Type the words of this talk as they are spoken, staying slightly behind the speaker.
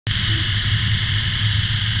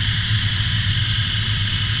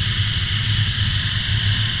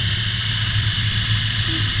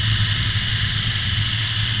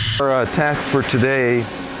Our task for today,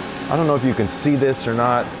 I don't know if you can see this or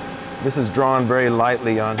not. This is drawn very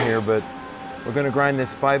lightly on here, but we're going to grind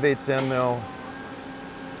this 5/8 Endmill.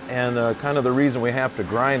 And kind of the reason we have to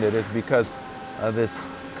grind it is because this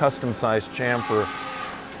custom sized chamfer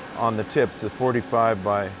on the tips is 45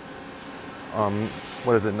 by,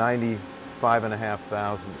 what is it, 95.5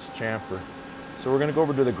 thousandths chamfer. So we're going to go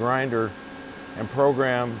over to the grinder and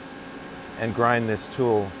program and grind this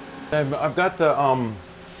tool. I've got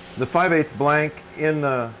the 5/8 blank in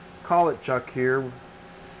the collet chuck here,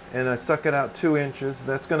 and I stuck it out 2 inches.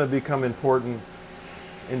 That's going to become important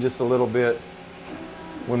in just a little bit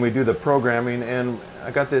when we do the programming. And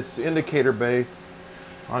I got this indicator base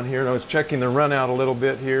on here, and I was checking the run out a little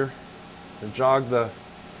bit here to jog the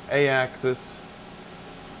A-axis.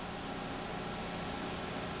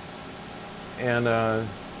 And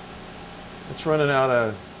it's running out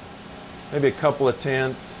of maybe a couple of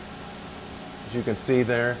tenths, as you can see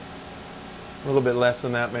there. A little bit less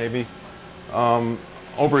than that maybe.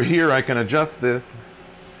 Over here I can adjust this.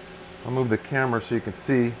 I'll move the camera so you can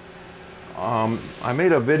see. I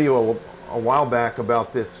made a video a while back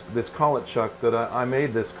about this collet chuck, that I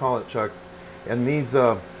made this collet chuck, and these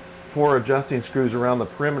 4 adjusting screws around the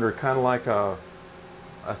perimeter, kind of like a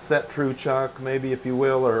set true chuck maybe, if you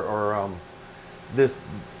will, or this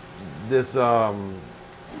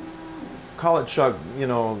collet chuck, you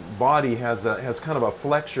know, body has kind of a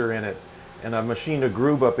flexure in it, and I've machined a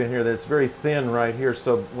groove up in here that's very thin right here,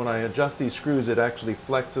 so when I adjust these screws it actually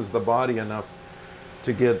flexes the body enough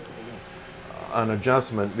to get an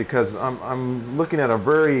adjustment, because I'm looking at a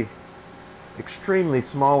very extremely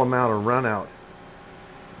small amount of run out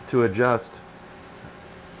to adjust.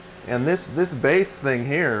 And this base thing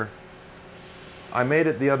here, I made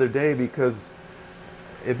it the other day because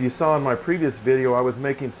if you saw in my previous video, I was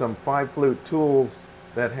making some 5-flute tools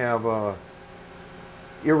that have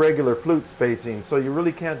irregular flute spacing, so you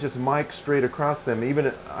really can't just mic straight across them. Even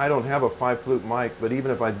if, I don't have a 5-flute mic, but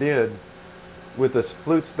even if I did, with the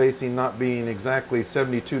flute spacing not being exactly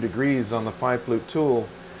 72 degrees on the 5-flute tool,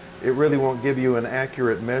 it really won't give you an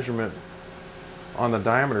accurate measurement on the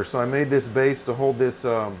diameter. So I made this base to hold this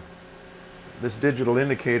this digital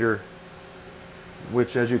indicator,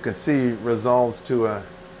 which, as you can see, resolves to a,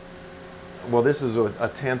 well, this is a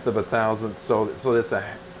tenth of a thousandth, so it's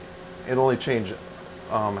it only changed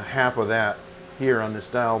half of that here on this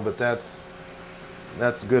dial, but that's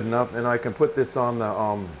good enough. And I can put this on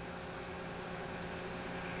the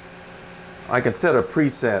I can set a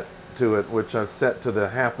preset to it, which I've set to the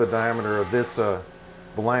half the diameter of this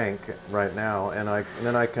blank right now, and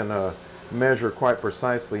then I can measure quite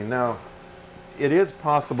precisely. Now, it is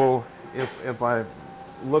possible, if I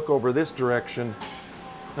look over this direction,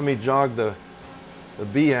 let me jog the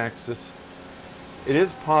B axis, it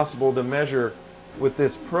is possible to measure with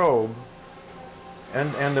this probe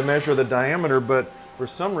and to measure the diameter, but for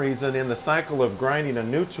some reason in the cycle of grinding a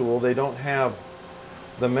new tool they don't have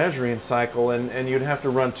the measuring cycle, and you'd have to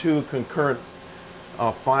run 2 concurrent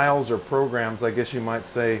files or programs, I guess you might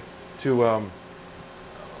say, to a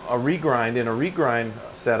regrind. In a regrind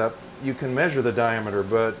setup you can measure the diameter,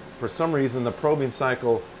 but for some reason the probing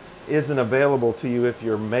cycle isn't available to you if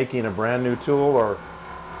you're making a brand new tool, or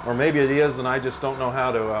maybe it is and I just don't know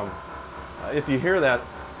how to. If you hear that,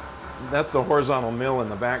 that's the horizontal mill in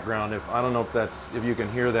the background. I don't know if you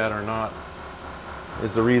can hear that or not,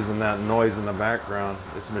 is the reason that noise in the background.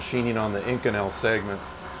 It's machining on the Inconel segments.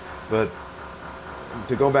 But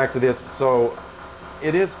to go back to this, so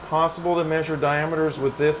it is possible to measure diameters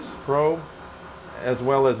with this probe as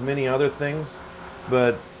well as many other things,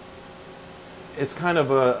 but it's kind of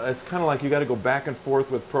like you got to go back and forth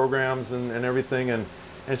with programs and everything, and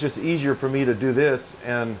it's just easier for me to do this,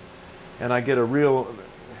 and I get a real,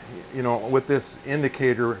 you know, with this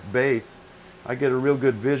indicator base, I get a real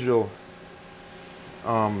good visual,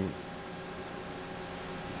 you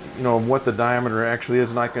know, what the diameter actually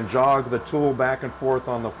is, and I can jog the tool back and forth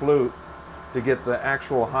on the flute to get the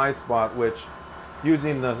actual high spot, which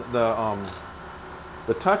using the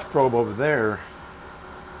touch probe over there,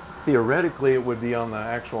 theoretically it would be on the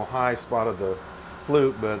actual high spot of the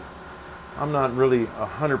flute, but I'm not really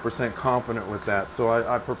 100% confident with that, so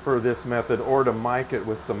I prefer this method, or to mic it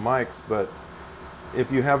with some mics. But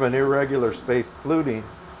if you have an irregular spaced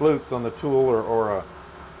flutes on the tool, or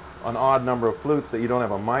an odd number of flutes that you don't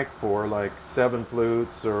have a mic for, like 7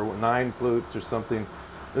 flutes or 9 flutes or something,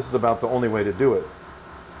 this is about the only way to do it.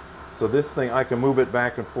 So this thing, I can move it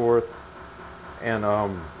back and forth, and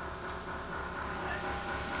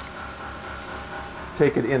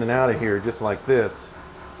take it in and out of here just like this.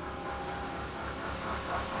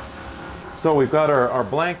 So we've got our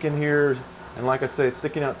blank in here And like I say, it's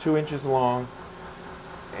sticking out 2 inches long,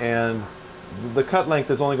 and the cut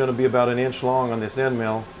length is only going to be about 1 inch long on this end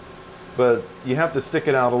mill, but you have to stick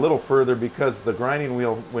it out a little further because the grinding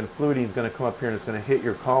wheel, when fluting, is going to come up here and it's going to hit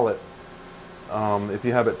your collet if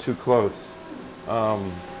you have it too close.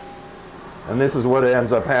 And this is what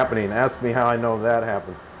ends up happening. Ask me how I know that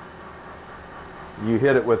happens. You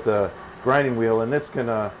hit it with the grinding wheel, and this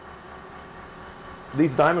can,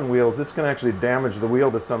 these diamond wheels, this can actually damage the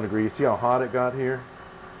wheel to some degree. You see how hot it got here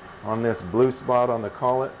on this blue spot on the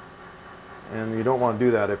collet? And you don't want to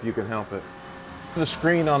do that if you can help it. The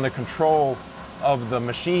screen on the control of the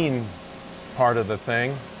machine part of the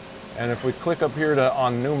thing, and if we click up here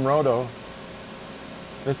on Numroto,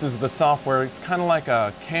 this is the software. It's kind of like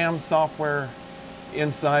a CAM software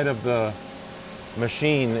inside of the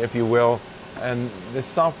machine, if you will. And this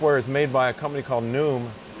software is made by a company called Num,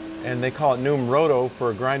 and they call it Numroto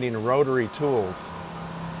for grinding rotary tools,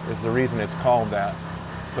 is the reason it's called that.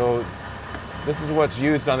 So this is what's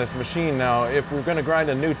used on this machine. Now, if we're going to grind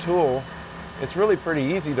a new tool, it's really pretty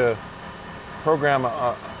easy to program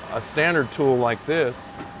a standard tool like this.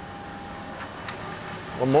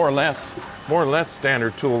 Well, more or less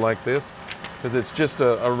standard tool like this, because it's just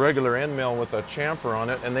a regular end mill with a chamfer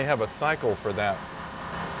on it, and they have a cycle for that.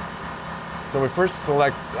 So we first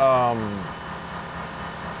select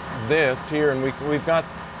this here, and we've got,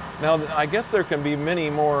 now I guess there can be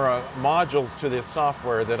many more modules to this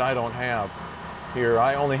software that I don't have here.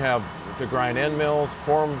 I only have to grind end mills,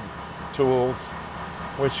 form tools,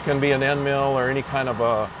 which can be an end mill or any kind of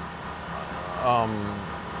a,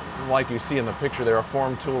 like you see in the picture there, a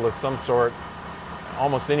form tool of some sort,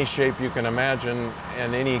 almost any shape you can imagine,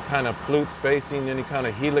 and any kind of flute spacing, any kind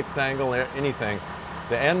of helix angle, anything.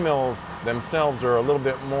 The end mills themselves are a little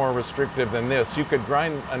bit more restrictive than this. You could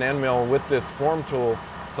grind an end mill with this form tool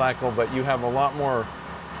cycle, but you have a lot more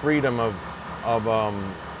freedom of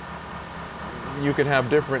you could have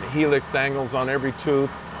different helix angles on every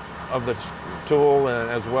tooth of the tool, and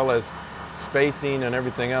as well as spacing and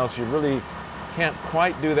everything else. You really can't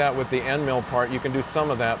quite do that with the end mill part. You can do some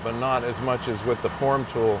of that, but not as much as with the form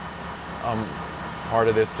tool part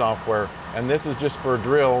of this software. And this is just for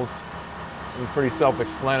drills, and pretty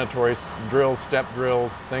self-explanatory. Drills, step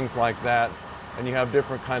drills, things like that. And you have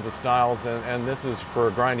different kinds of styles, and this is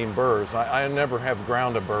for grinding burrs. I never have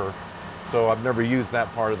ground a burr, so I've never used that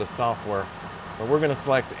part of the software. But we're going to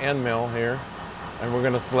select end mill here, and we're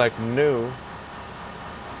going to select new.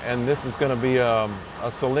 And this is going to be a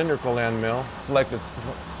cylindrical end mill. Select it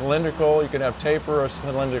cylindrical. You can have taper or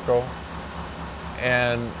cylindrical.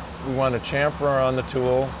 And we want a chamfer on the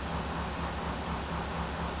tool.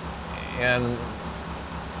 And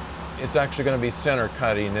it's actually going to be center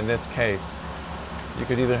cutting in this case. You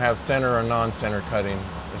could either have center or non-center cutting,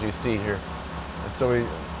 as you see here. And so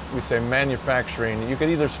we say manufacturing. You could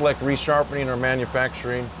either select resharpening or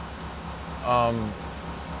manufacturing.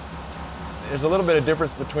 There's a little bit of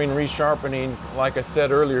difference between resharpening. Like I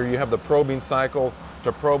said earlier, you have the probing cycle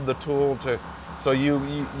to probe the tool. So you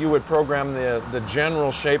would program the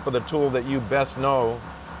general shape of the tool that you best know,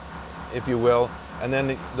 if you will, and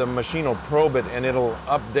then the machine will probe it, and it'll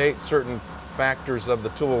update certain factors of the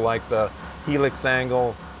tool, like the helix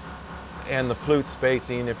angle and the flute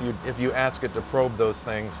spacing, if you ask it to probe those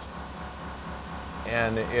things,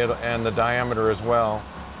 and the diameter as well.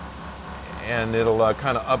 And it'll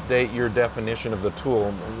kind of update your definition of the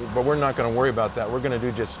tool. But we're not going to worry about that. We're going to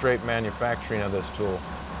do just straight manufacturing of this tool.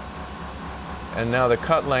 And now the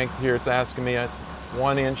cut length here, it's asking me, it's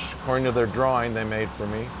 1 inch according to their drawing they made for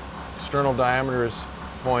me. External diameter is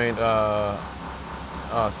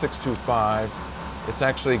 .625. It's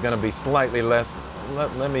actually going to be slightly less.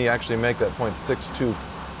 Let me actually make that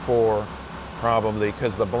 .624 probably,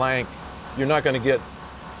 because the blank, you're not going to get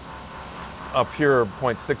a pure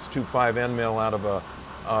 .625 end mill out of a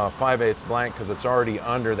 5/8 blank, because it's already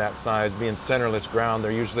under that size. Being centerless ground,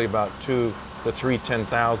 they're usually about 2 to 3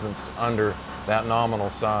 10,000ths under that nominal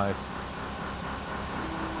size.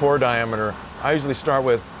 Core diameter, I usually start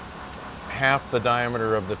with half the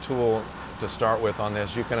diameter of the tool to start with on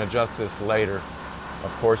this. You can adjust this later.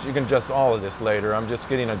 Of course, you can adjust all of this later. I'm just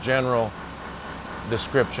getting a general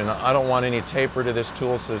description. I don't want any taper to this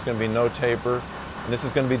tool, so there's going to be no taper. And this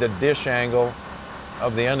is going to be the dish angle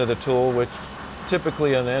of the end of the tool, which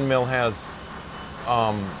typically an end mill has,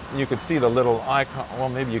 you can see the little icon. Well,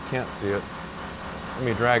 maybe you can't see it. Let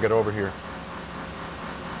me drag it over here.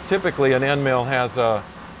 Typically an end mill has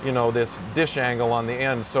this dish angle on the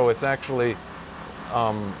end, so it's actually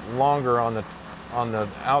longer on the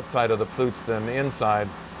outside of the flutes than the inside.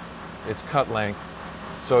 It's cut length,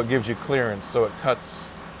 so it gives you clearance, so it cuts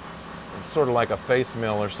sort of like a face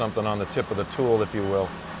mill or something on the tip of the tool, if you will.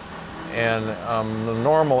 And the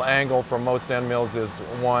normal angle for most end mills is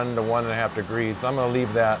 1 to 1.5 degrees. I'm going to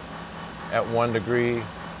leave that at 1 degree.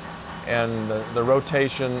 And the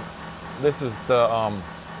rotation, this is the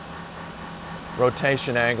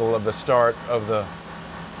rotation angle of the start of the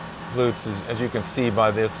flutes, as you can see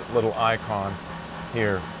by this little icon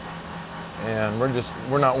here. And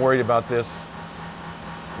we're not worried about this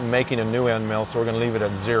making a new end mill, so we're going to leave it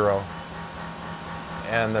at 0.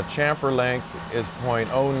 And the chamfer length is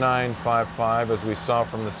 0.0955, as we saw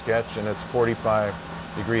from the sketch, and it's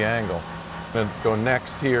 45-degree angle. I'm going to go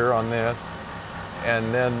next here on this,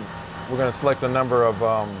 and then we're going to select the number of,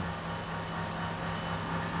 let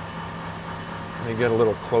me get a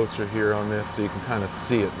little closer here on this so you can kind of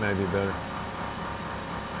see it maybe better.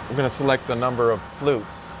 We're going to select the number of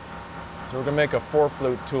flutes. So we're going to make a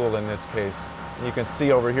 4-flute tool in this case. And you can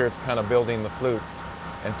see over here it's kind of building the flutes.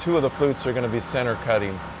 And 2 of the flutes are going to be center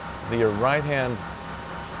cutting. The right hand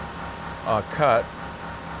cut,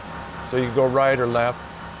 so you can go right or left.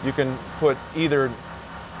 You can put either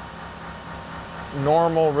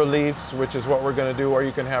normal reliefs, which is what we're going to do, or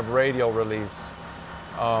you can have radial reliefs.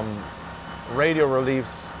 Radial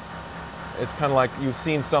reliefs, it's kind of like you've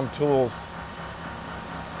seen some tools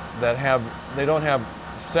that they don't have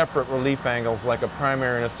separate relief angles like a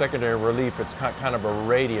primary and a secondary relief. It's kind of a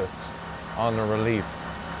radius on the relief.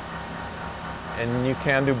 And you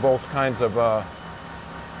can do both kinds of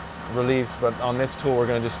reliefs, but on this tool we're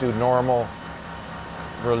going to just do normal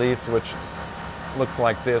reliefs, which looks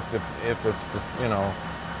like this if it's just, you know,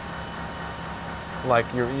 like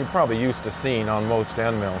you're probably used to seeing on most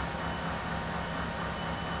end mills.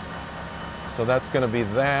 So that's going to be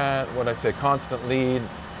that, what I say, constant lead.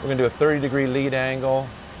 We're going to do a 30-degree lead angle,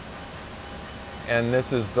 and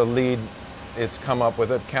this is the lead it's come up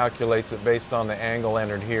with. It calculates it based on the angle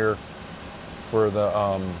entered here for the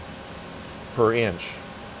per inch.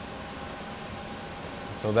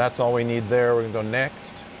 So that's all we need there. We're going to go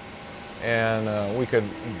next, and we could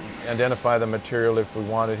identify the material if we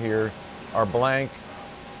wanted here. Our blank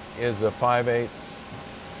is a 5/8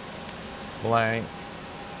 blank,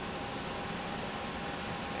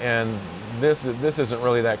 and this isn't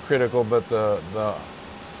really that critical, but the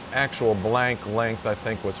actual blank length I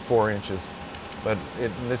think was 4 inches, but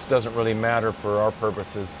this doesn't really matter for our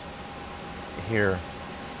purposes here,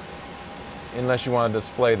 unless you want to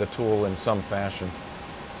display the tool in some fashion.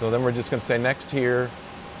 So then we're just going to say next here,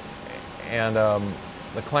 and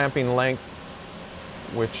the clamping length,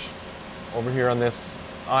 which over here on this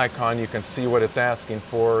icon you can see what it's asking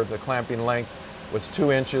for. The clamping length was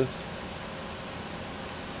 2 inches.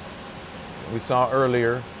 We saw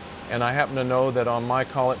earlier, and I happen to know that on my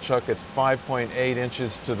collet chuck it's 5.8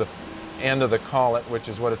 inches to the end of the collet, which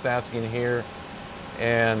is what it's asking here,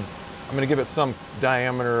 and I'm going to give it some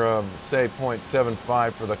diameter of, say,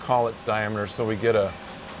 0.75 for the collet's diameter, so we get a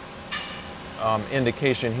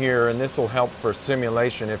indication here, and this will help for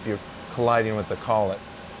simulation if you're colliding with the collet,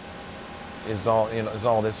 is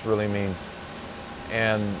all this really means.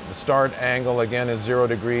 And the start angle again is 0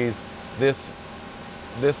 degrees. This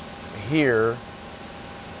here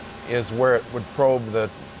is where it would probe the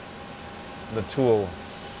tool.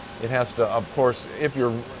 It has to, of course, if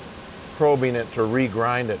you're probing it to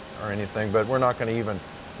regrind it or anything, but we're not going to even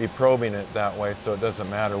be probing it that way, so it doesn't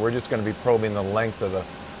matter. We're just going to be probing the length of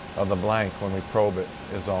the blank when we probe it,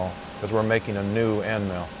 is all, because we're making a new end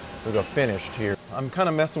mill. We'll go finished here. I'm kind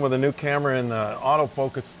of messing with a new camera, and the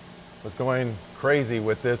autofocus was going crazy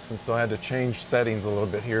with this, and so I had to change settings a little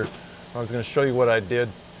bit here. I was going to show you what I did.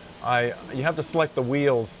 You have to select the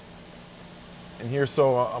wheels, and here,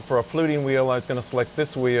 so for a fluting wheel I was going to select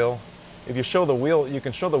this wheel. If you show the wheel, you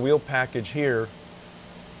can show the wheel package here,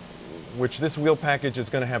 which this wheel package is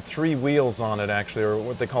going to have 3 wheels on it actually, or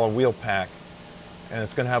what they call a wheel pack. And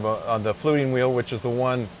it's going to have the fluting wheel, which is the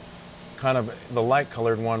one, kind of the light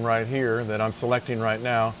colored one right here that I'm selecting right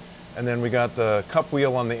now. And then we got the cup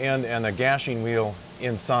wheel on the end and a gashing wheel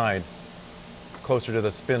inside, closer to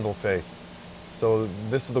the spindle face. So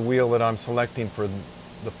this is the wheel that I'm selecting for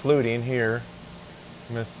the fluting here.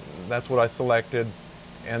 That's what I selected.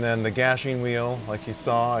 And then the gashing wheel, like you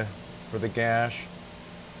saw, for the gash,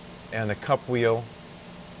 and the cup wheel.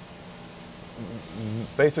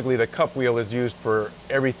 Basically, the cup wheel is used for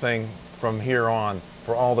everything from here on,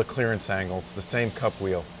 for all the clearance angles, the same cup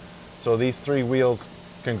wheel. So these 3 wheels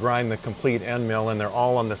can grind the complete end mill, and they're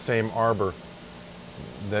all on the same arbor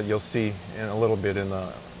that you'll see in a little bit in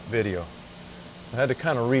the video. So I had to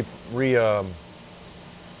kind of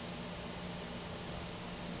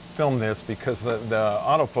film this because the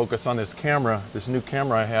autofocus on this camera, this new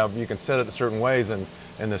camera I have, you can set it certain ways, and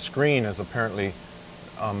and the screen is apparently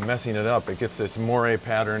messing it up. It gets this moire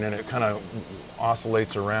pattern and it kind of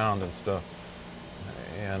oscillates around and stuff,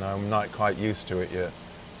 and I'm not quite used to it yet.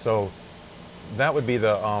 So that would be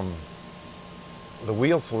the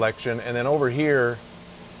wheel selection, and then over here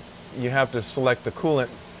you have to select the coolant.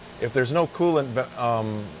 If there's no coolant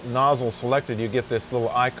nozzle selected, you get this little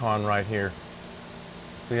icon right here.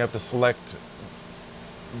 So you have to select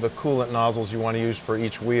the coolant nozzles you want to use for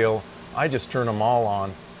each wheel. I just turn them all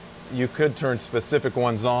on. You could turn specific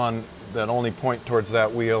ones on that only point towards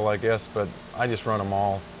that wheel, I guess, but I just run them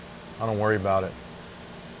all. I don't worry about it.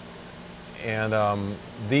 And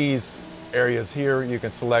these areas here you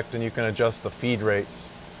can select and you can adjust the feed rates.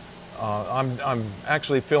 I'm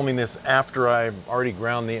actually filming this after I've already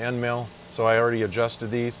ground the Endmill, so I already adjusted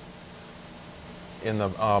these in the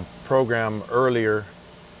program earlier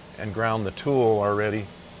and ground the tool already.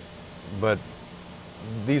 But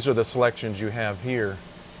these are the selections you have here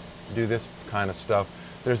to do this kind of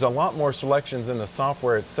stuff. There's a lot more selections in the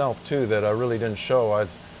software itself too that I really didn't show. I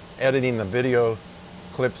was editing the video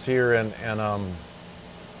clips here, and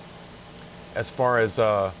as far as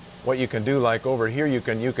what you can do, like over here you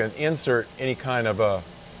can insert any kind of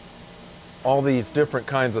all these different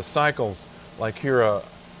kinds of cycles, like here a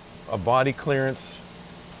body clearance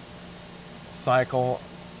cycle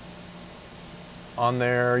on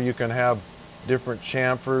there. You can have different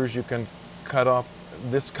chamfers. You can cut off,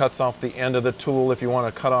 this cuts off the end of the tool if you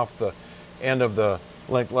want to cut off the end of the,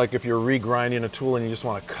 like if you're regrinding a tool and you just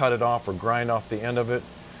want to cut it off or grind off the end of it.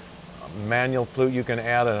 Manual flute, you can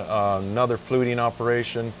add another fluting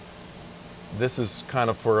operation. This is kind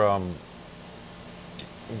of for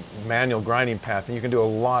manual grinding path, and you can do a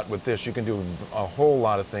lot with this. You can do a whole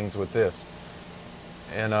lot of things with this.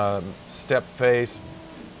 And step face,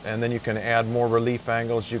 and then you can add more relief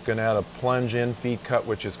angles. You can add a plunge in feed cut,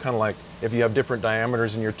 which is kind of like if you have different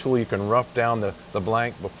diameters in your tool, you can rough down the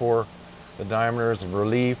blank before the diameters.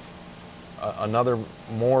 Relief, another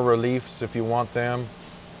more reliefs if you want them.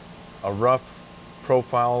 A rough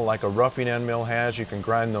profile like a roughing end mill has. You can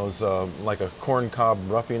grind those like a corn cob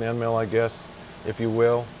roughing end mill, I guess, if you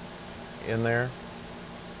will, in there.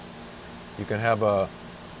 You can have a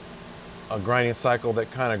grinding cycle that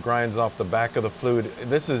kind of grinds off the back of the flute.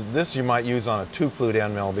 This you might use on a 2-flute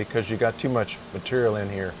end mill because you got too much material in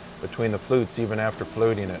here between the flutes even after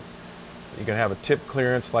fluting it. You can have a tip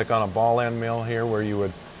clearance like on a ball end mill here, where you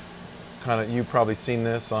would you've probably seen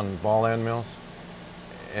this on ball end mills.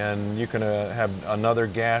 And you can have another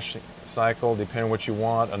gash cycle, depending on what you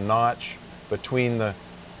want, a notch between the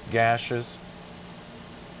gashes,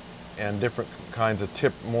 and different kinds of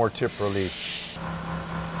more tip reliefs.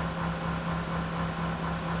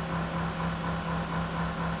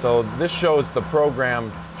 So this shows the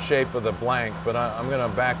programmed shape of the blank, but I'm going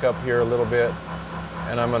to back up here a little bit,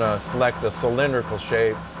 and I'm going to select a cylindrical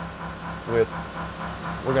shape with,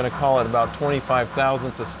 we're going to call it about 25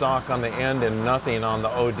 thousandths of stock on the end and nothing on the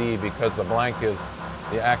OD, because the blank is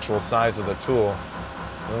the actual size of the tool.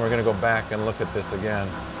 So then we're going to go back and look at this again.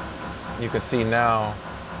 You can see now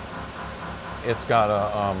it's got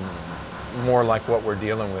a more like what we're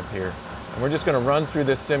dealing with here. And we're just going to run through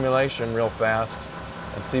this simulation real fast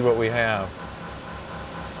and see what we have.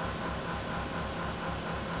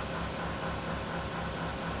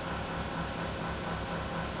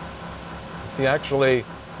 See, actually,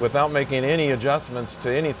 without making any adjustments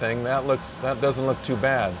to anything, that doesn't look too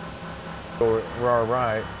bad. So we're all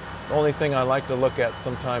right. The only thing I like to look at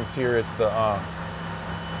sometimes here is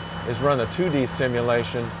run a 2D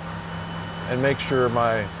simulation and make sure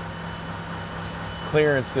my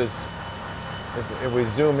clearances, if we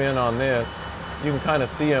zoom in on this, you can kind of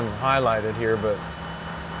see them highlighted here, but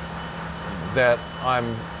that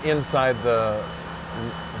I'm inside the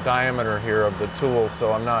diameter here of the tool,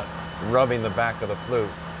 so I'm not rubbing the back of the flute.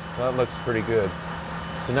 So that looks pretty good.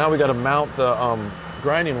 So now we got to mount the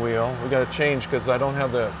grinding wheel. We got to change because I don't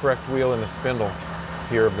have the correct wheel in the spindle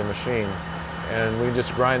here of the machine. And we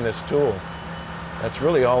just grind this tool. That's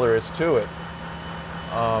really all there is to it.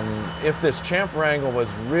 If this chamfer angle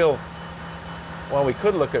was real, well, we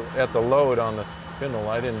could look at the load on the spindle.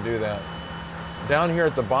 I didn't do that. Down here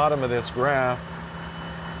at the bottom of this graph,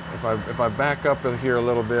 if I back up here a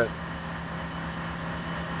little bit,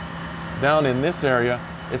 down in this area,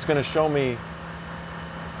 it's going to show me,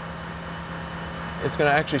 it's going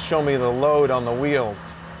to actually show me the load on the wheels.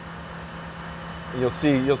 You'll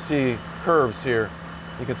see curves here.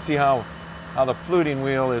 You can see how the fluting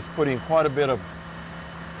wheel is putting quite a bit of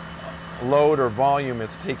load or volume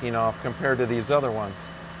it's taking off compared to these other ones,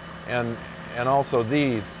 and also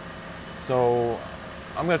these. So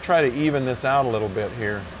I'm going to try to even this out a little bit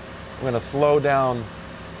here. I'm going to slow down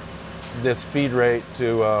this feed rate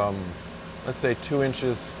to, let's say 2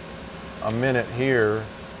 inches a minute here.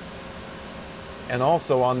 And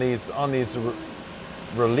also on these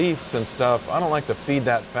reliefs and stuff, I don't like to feed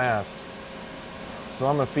that fast. So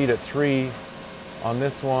I'm gonna feed it 3 on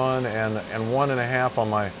this one and 1.5 on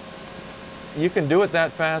my, you can do it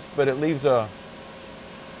that fast, but it leaves a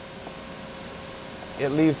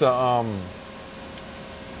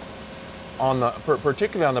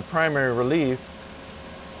particularly on the primary relief,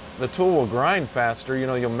 the tool will grind faster. You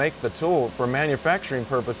know, you'll make the tool for manufacturing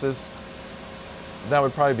purposes. That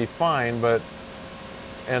would probably be fine, but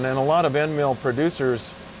and a lot of end mill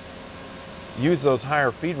producers use those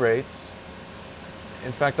higher feed rates.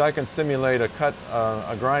 In fact, I can simulate a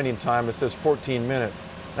grinding time that says 14 minutes.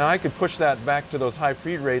 Now I could push that back to those high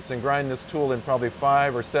feed rates and grind this tool in probably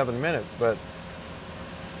 5 or 7 minutes, but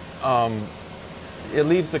it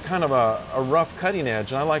leaves a kind of a rough cutting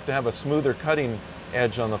edge, and I like to have a smoother cutting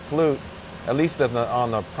edge on the flute, at least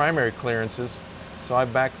on the primary clearances, so I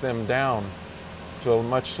back them down to a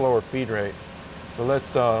much slower feed rate. So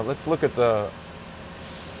let's look at the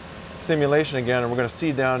simulation again, and we're going to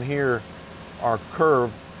see down here our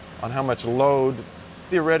curve on how much load.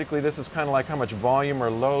 Theoretically, this is kind of like how much volume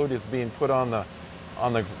or load is being put on the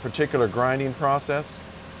particular grinding process.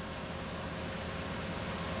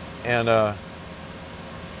 And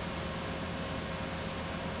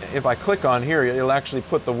if I click on here, it'll actually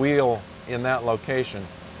put the wheel in that location,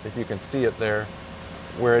 if you can see it there,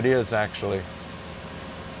 where it is actually.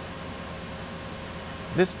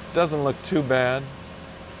 This doesn't look too bad.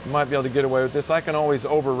 You might be able to get away with this. I can always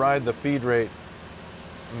override the feed rate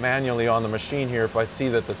manually on the machine here if I see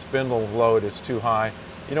that the spindle load is too high.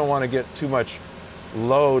 You don't want to get too much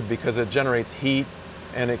load because it generates heat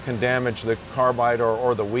and it can damage the carbide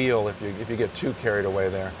or the wheel if you get too carried away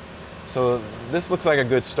there. So this looks like a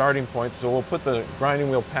good starting point, so we'll put the grinding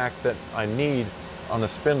wheel pack that I need on the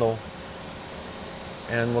spindle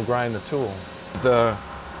and we'll grind the tool. The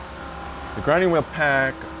grinding wheel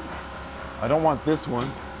pack, I don't want this one,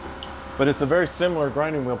 but it's a very similar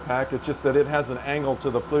grinding wheel pack. It's just that it has an angle to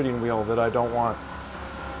the fluting wheel that I don't want.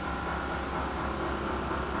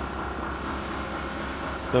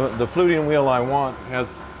 The fluting wheel I want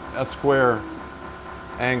has a square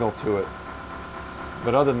angle to it.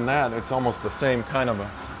 But other than that, it's almost the same kind of a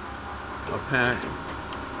pack.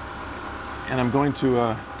 And I'm going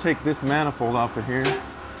to take this manifold off of here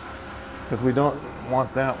because we don't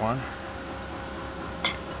want that one.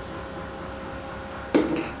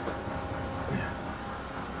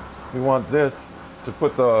 We want this to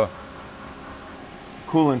put the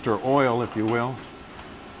coolant or oil, if you will,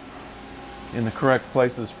 in the correct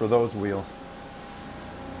places for those wheels.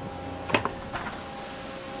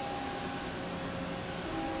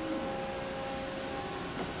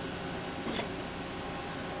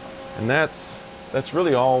 And that's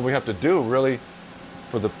really all we have to do, really,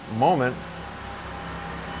 for the moment.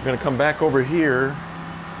 I'm going to come back over here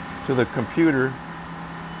to the computer.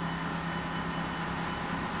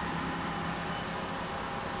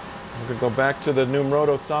 We're going to go back to the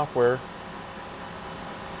Numroto software.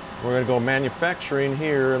 We're going to go manufacturing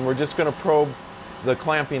here, and we're just going to probe the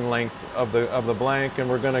clamping length of the blank, and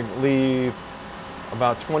we're going to leave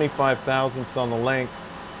about 25 thousandths on the length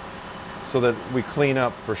so that we clean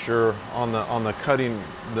up for sure on the cutting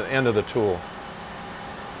the end of the tool.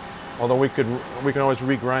 Although we can always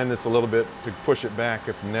regrind this a little bit to push it back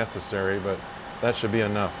if necessary, but that should be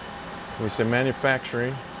enough. We say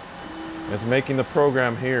manufacturing. It's making the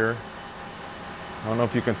program here. I don't know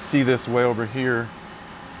if you can see this way over here.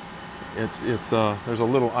 There's a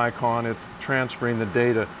little icon. It's transferring the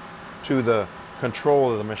data to the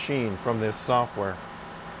control of the machine from this software.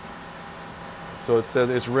 So it says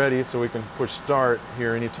it's ready, so we can push start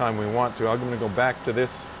here anytime we want to. I'm going to go back to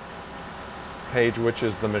this page, which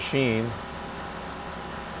is the machine.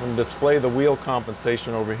 I'm going to display the wheel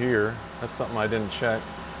compensation over here. That's something I didn't check.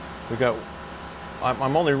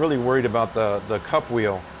 I'm only really worried about the cup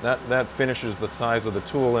wheel. That finishes the size of the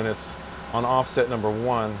tool, and it's on offset number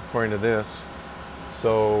 1 according to this.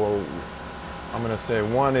 So I'm going to say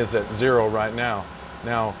 1 is at 0 right now.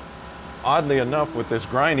 Now, oddly enough, with this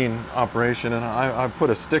grinding operation, and I put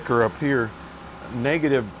a sticker up here,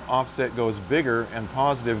 negative offset goes bigger and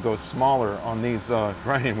positive goes smaller on these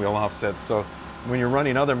grinding wheel offsets. So when you're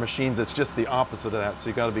running other machines, it's just the opposite of that. So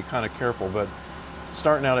you got to be kind of careful. But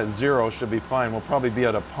starting out at 0 should be fine. We'll probably be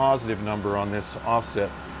at a positive number on this offset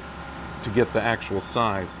to get the actual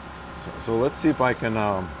size. So let's see if I can,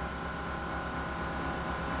 I'm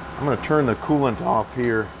going to turn the coolant off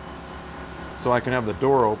here so I can have the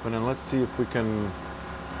door open, and let's see if we can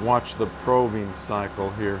watch the probing cycle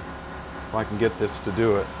here, if I can get this to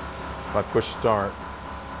do it. If I push start.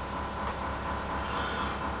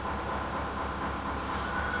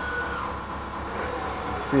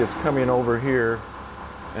 See, it's coming over here,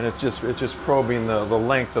 and it's just probing the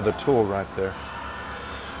length of the tool right there.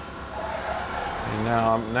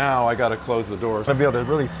 And now I got to close the door. I'm gonna be able to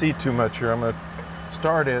really see too much here. I'm gonna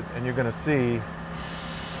start it, and you're gonna see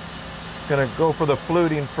it's gonna go for the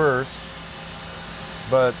fluting first,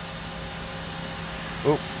 but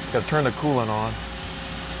got to turn the coolant on.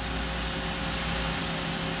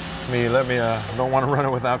 Don't want to run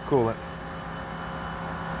it without coolant.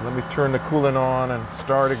 So let me turn the coolant on and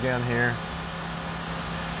start again here.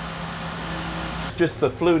 Just the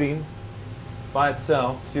fluting by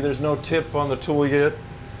itself. See, there's no tip on the tool yet.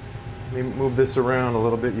 Let me move this around a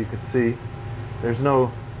little bit. You can see there's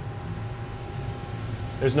no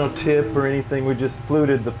tip or anything. We just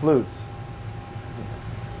fluted the flutes.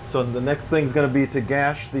 So the next thing's going to be to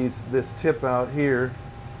gash this tip out here,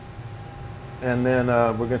 and then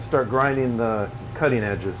we're going to start grinding the cutting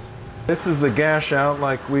edges. This is the gash out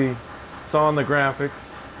like we saw in the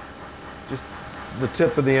graphics, just the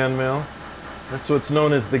tip of the end mill. That's what's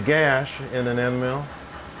known as the gash in an end mill.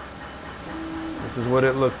 This is what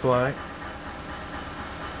it looks like.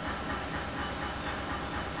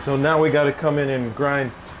 So now we got to come in and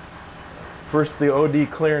grind first the OD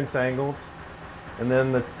clearance angles, and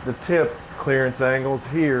then the tip clearance angles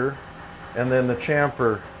here, and then the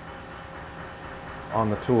chamfer on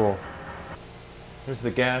the tool. There's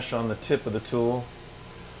the gash on the tip of the tool.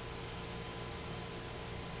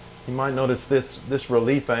 You might notice this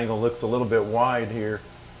relief angle looks a little bit wide here.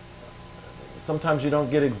 Sometimes you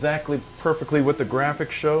don't get exactly perfectly what the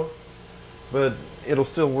graphics show, but it'll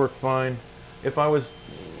still work fine. If I was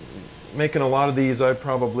making a lot of these, I'd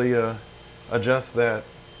probably adjust that,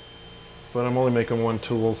 but I'm only making one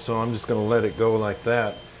tool, so I'm just going to let it go like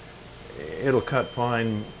that. It'll cut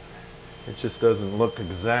fine. It just doesn't look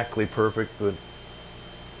exactly perfect, but